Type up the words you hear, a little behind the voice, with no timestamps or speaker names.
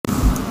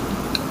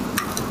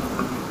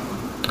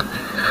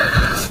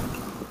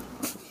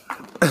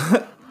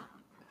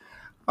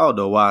I don't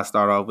know why I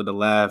start off with a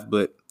laugh,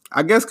 but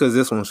I guess because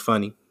this one's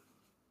funny.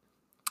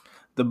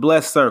 The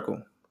blessed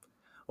circle,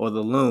 or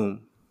the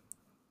loom,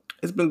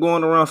 it's been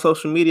going around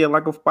social media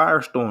like a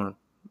firestorm.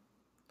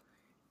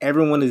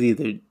 Everyone is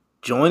either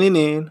joining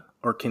in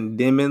or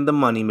condemning the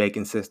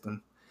money-making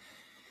system.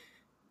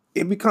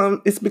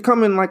 It's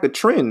becoming like a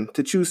trend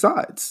to choose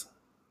sides.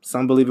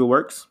 Some believe it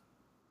works.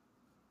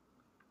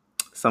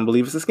 Some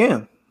believe it's a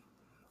scam.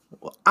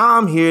 Well,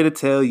 I'm here to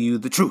tell you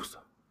the truth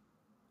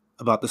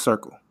about the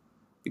circle.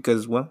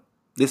 Because, well,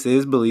 this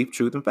is Belief,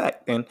 Truth, and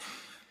Fact. And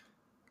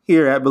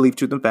here at Belief,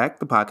 Truth, and Fact,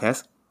 the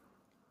podcast,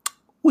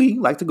 we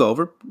like to go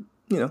over,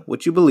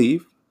 what you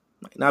believe.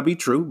 Might not be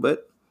true,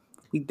 but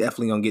we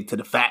definitely gonna get to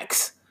the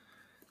facts.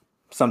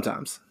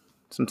 Sometimes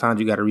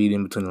you gotta read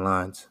in between the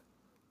lines.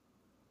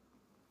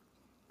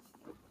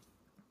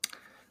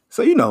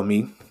 So you know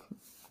me.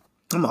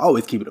 I'm gonna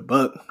always keep it a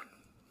buck.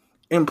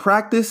 In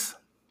practice,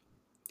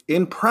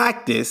 the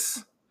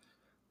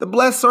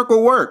blessed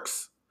circle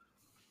works.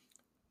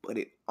 But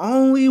it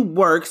only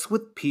works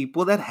with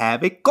people that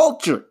have a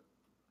culture.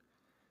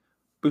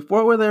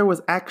 Before where there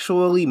was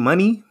actually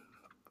money,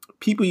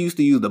 people used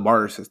to use the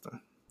barter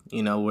system,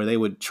 where they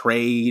would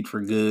trade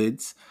for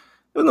goods.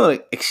 There was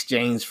no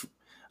exchange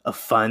of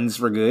funds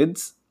for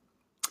goods.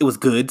 It was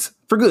goods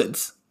for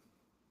goods.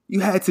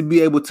 You had to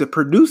be able to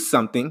produce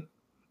something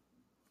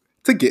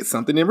to get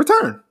something in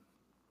return.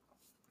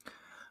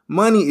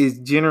 Money is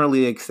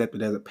generally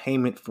accepted as a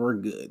payment for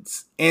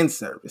goods and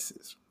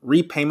services,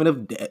 repayment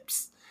of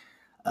debts,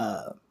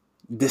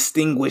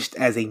 distinguished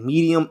as a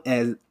medium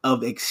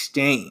of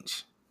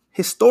exchange.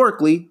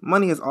 Historically,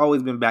 money has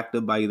always been backed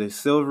up by either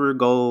silver,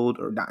 gold,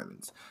 or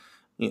diamonds.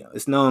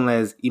 It's known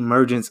as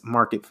emergence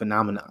market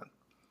phenomenon.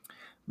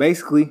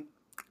 Basically,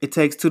 it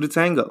takes two to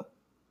tango.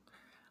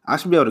 I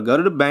should be able to go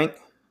to the bank,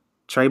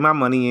 trade my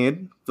money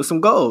in for some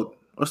gold,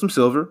 or some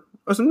silver,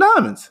 or some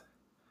diamonds.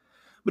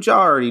 But y'all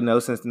already know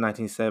since the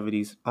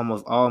 1970s,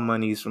 almost all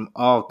monies from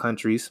all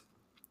countries,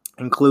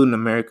 including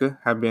America,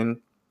 have been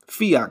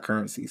fiat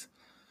currencies,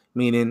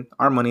 meaning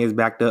our money is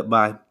backed up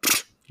by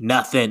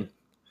nothing.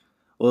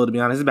 Well, to be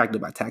honest, it's backed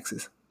up by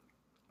taxes,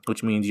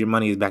 which means your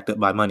money is backed up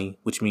by money,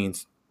 which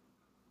means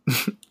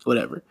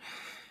whatever.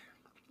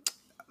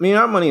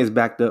 Our money is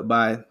backed up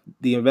by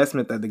the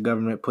investment that the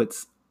government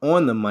puts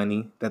on the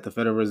money that the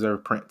Federal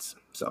Reserve prints.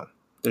 So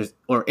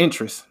or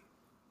interest.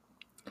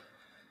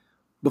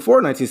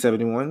 Before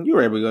 1971, you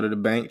were able to go to the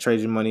bank,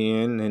 trade your money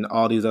in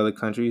all these other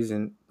countries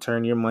and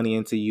turn your money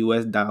into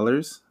U.S.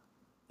 dollars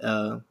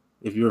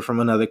if you were from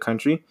another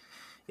country,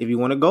 if you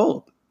wanted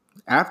gold.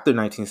 After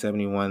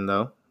 1971,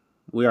 though,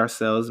 we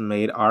ourselves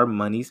made our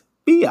monies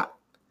fiat.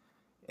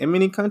 And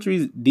many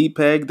countries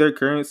depegged their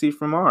currency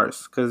from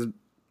ours because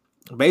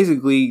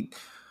basically,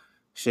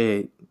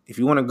 if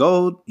you wanted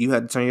gold, you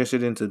had to turn your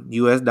shit into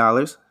U.S.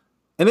 dollars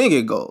and then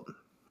get gold.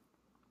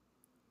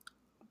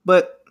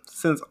 But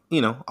since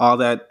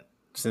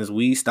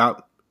we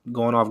stopped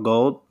going off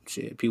gold,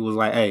 people was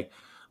like, hey,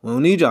 we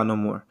don't need y'all no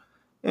more.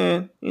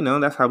 And,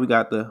 that's how we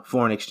got the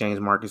foreign exchange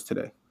markets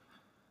today.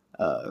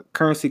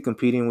 Currency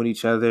competing with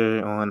each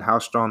other on how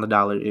strong the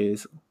dollar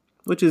is,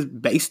 which is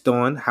based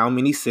on how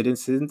many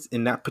citizens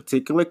in that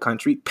particular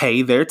country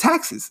pay their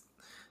taxes.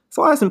 That's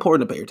why it's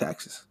important to pay your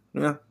taxes.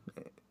 It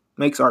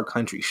makes our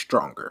country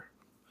stronger.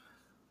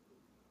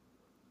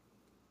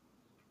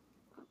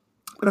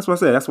 But that's what I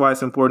said. That's why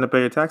it's important to pay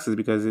your taxes,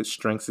 because it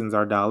strengthens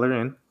our dollar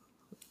and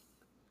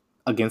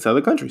against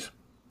other countries.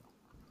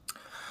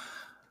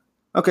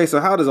 Okay,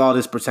 so how does all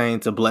this pertain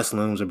to blessed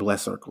looms or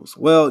blessed circles?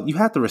 Well, you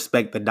have to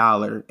respect the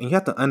dollar, and you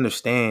have to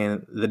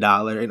understand the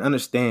dollar and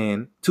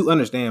understand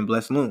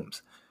blessed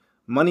looms.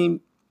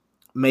 Money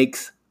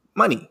makes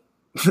money,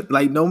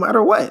 like no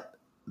matter what.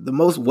 The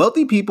most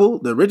wealthy people,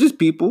 the richest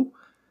people,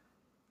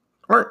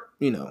 the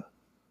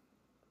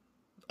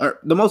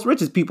most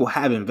richest people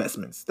have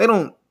investments. They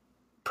don't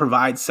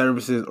provide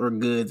services or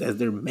goods as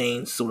their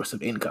main source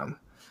of income.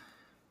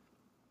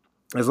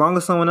 As long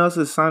as someone else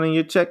is signing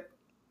your check,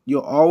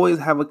 you'll always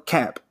have a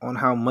cap on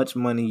how much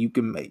money you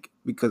can make,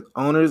 because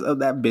owners of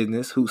that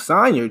business who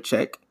sign your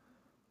check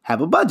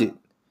have a budget,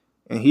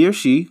 and he or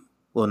she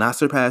will not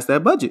surpass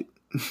that budget.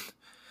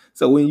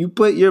 So when you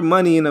put your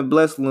money in a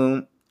blessed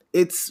loom,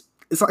 it's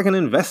like an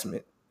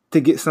investment to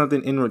get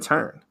something in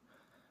return.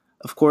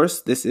 Of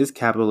course, this is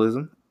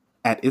capitalism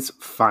at its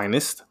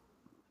finest,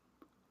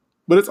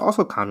 but it's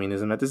also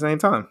communism at the same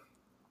time.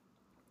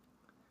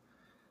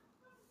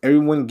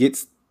 Everyone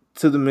gets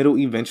to the middle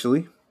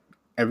eventually.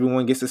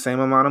 Everyone gets the same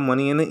amount of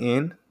money in the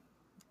end.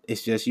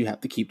 It's just you have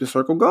to keep the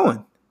circle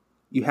going.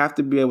 You have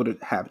to be able to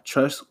have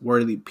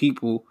trustworthy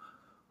people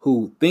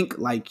who think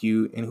like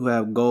you and who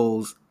have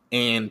goals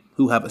and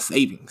who have a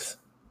savings.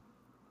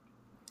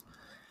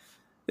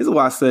 This is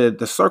why I said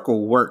the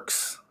circle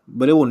works,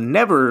 but it will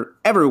never,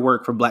 ever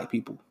work for black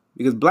people,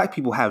 because black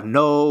people have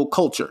no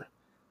culture.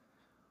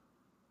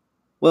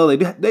 Well,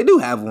 they do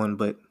have one,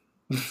 but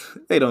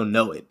they don't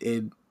know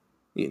it.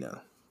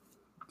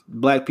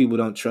 Black people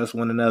don't trust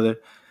one another.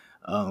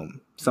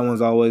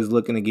 Someone's always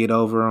looking to get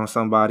over on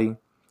somebody.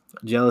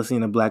 Jealousy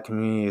in the black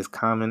community is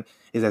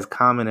as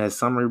common as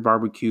summer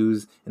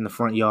barbecues in the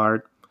front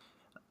yard.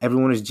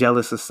 Everyone is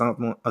jealous of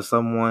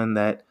someone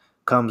that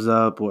comes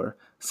up or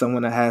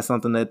someone that has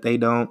something that they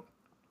don't.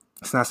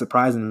 It's not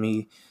surprising to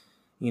me,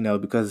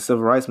 because the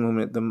civil rights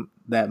movement,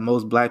 that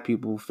most black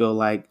people feel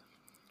like,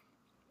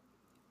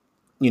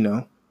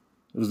 it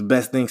was the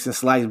best thing since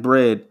sliced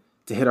bread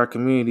to hit our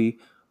community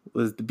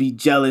was to be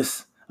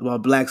jealous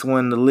about blacks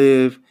wanting to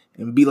live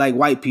and be like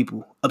white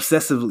people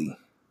obsessively.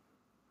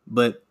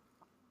 But,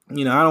 I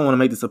don't want to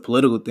make this a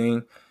political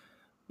thing,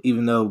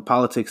 even though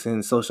politics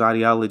and social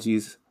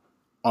ideologies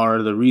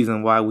are the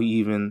reason why we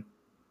even,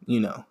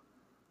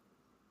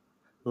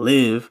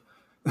 live.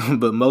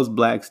 But most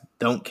blacks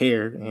don't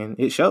care, and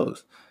it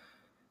shows.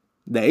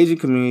 The Asian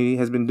community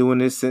has been doing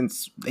this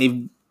since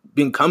they've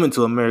been coming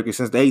to America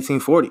since the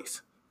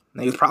 1840s.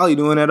 They was probably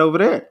doing that over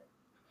there.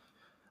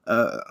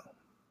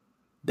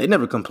 They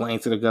never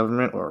complained to the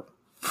government or,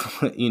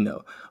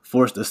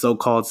 forced the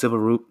so-called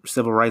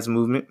civil rights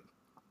movement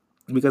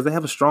because they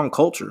have a strong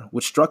culture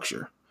with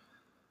structure.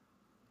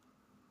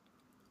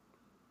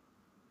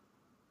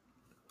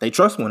 They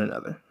trust one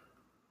another.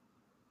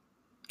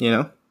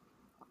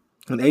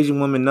 An Asian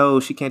woman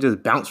knows she can't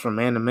just bounce from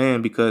man to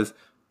man because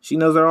she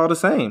knows they're all the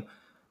same.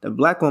 The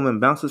black woman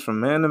bounces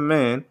from man to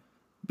man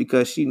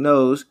because she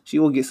knows she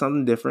will get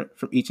something different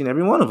from each and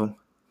every one of them.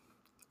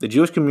 The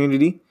Jewish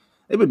community,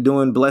 they've been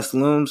doing blessed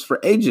looms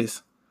for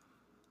ages.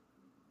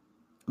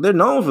 They're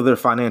known for their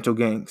financial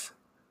gains.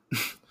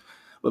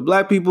 But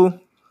black people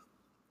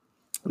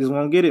just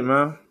won't get it,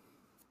 man.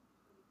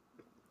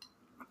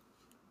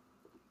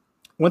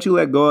 Once you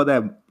let go of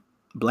that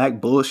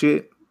black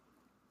bullshit,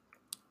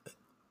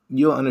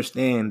 you'll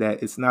understand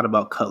that it's not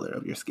about color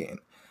of your skin,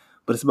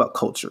 but it's about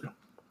culture,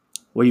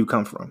 where you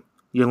come from,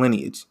 your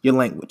lineage, your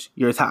language,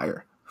 your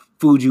attire,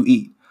 food you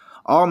eat,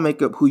 all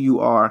make up who you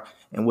are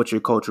and what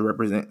your culture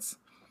represents.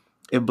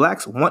 If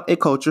blacks want a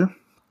culture,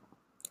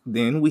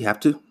 then we have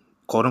to,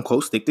 quote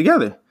unquote, stick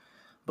together,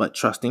 but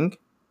trusting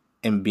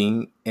and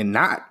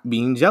not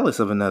being jealous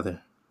of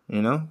another.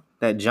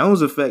 That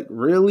Jones effect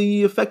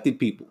really affected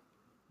people.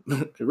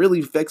 It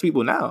really affects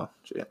people now.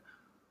 Shit.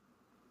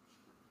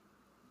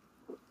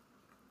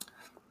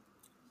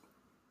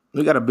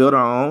 We got to build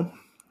our own.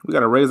 We got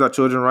to raise our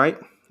children right.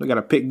 We got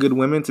to pick good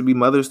women to be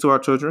mothers to our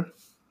children.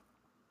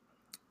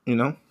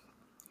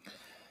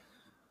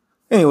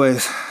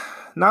 Anyways,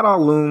 not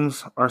all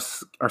looms are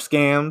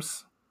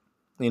scams.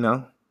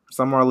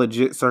 Some are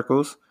legit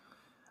circles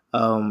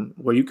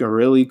where you can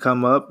really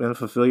come up and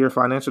fulfill your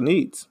financial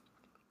needs.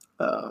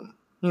 Some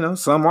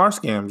are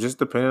scams, just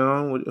depending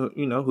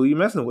on who you're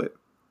messing with.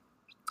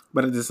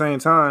 But at the same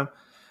time,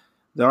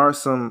 there are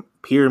some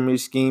pyramid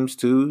schemes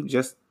too.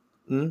 Just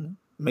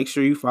make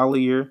sure you follow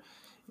your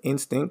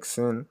instincts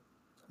and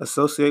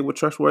associate with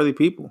trustworthy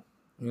people,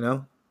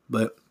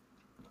 But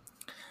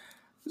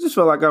I just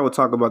felt like I would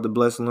talk about the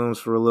blessed looms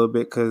for a little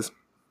bit because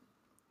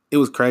it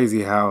was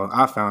crazy how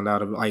I found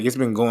out about, it's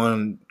been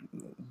going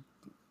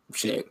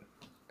shit.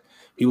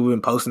 People have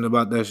been posting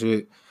about that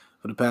shit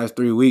for the past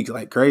 3 weeks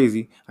like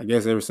crazy. I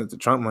guess ever since the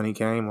Trump money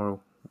came, or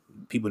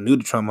people knew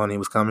the Trump money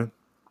was coming.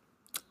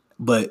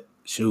 But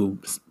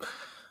shoot,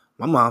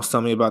 my mom's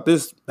telling me about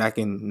this back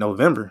in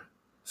November.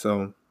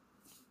 So,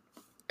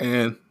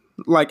 and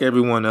like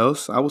everyone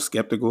else, I was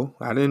skeptical.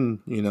 I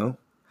didn't,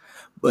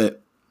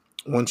 but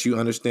once you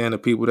understand the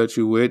people that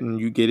you're with and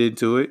you get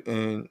into it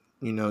and,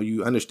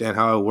 you understand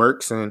how it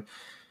works and,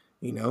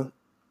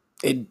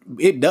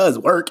 it does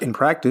work in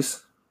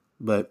practice.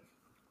 But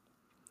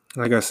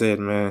like I said,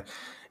 man,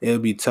 it'll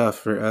be tough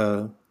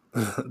for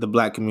the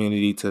black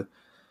community to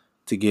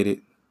get it.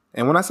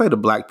 And when I say the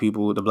black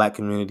people, the black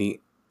community,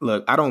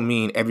 look, I don't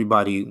mean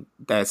everybody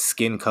that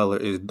skin color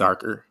is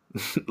darker.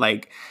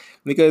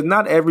 Because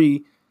not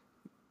every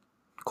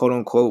quote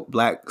unquote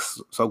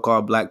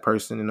so-called black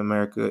person in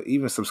America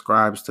even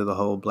subscribes to the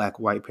whole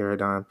black-white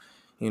paradigm.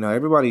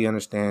 Everybody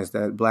understands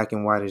that black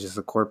and white is just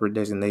a corporate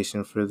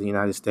designation for the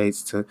United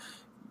States to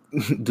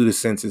do the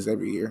census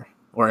every year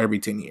or every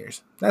 10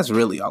 years. That's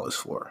really all it's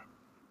for.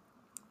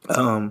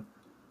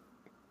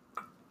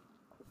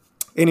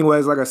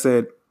 Anyways, like I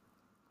said,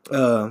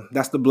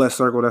 that's the blessed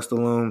circle. That's the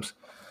looms.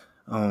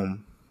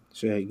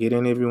 Get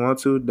in if you want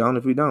to. Don't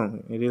if you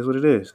don't. It is what it is.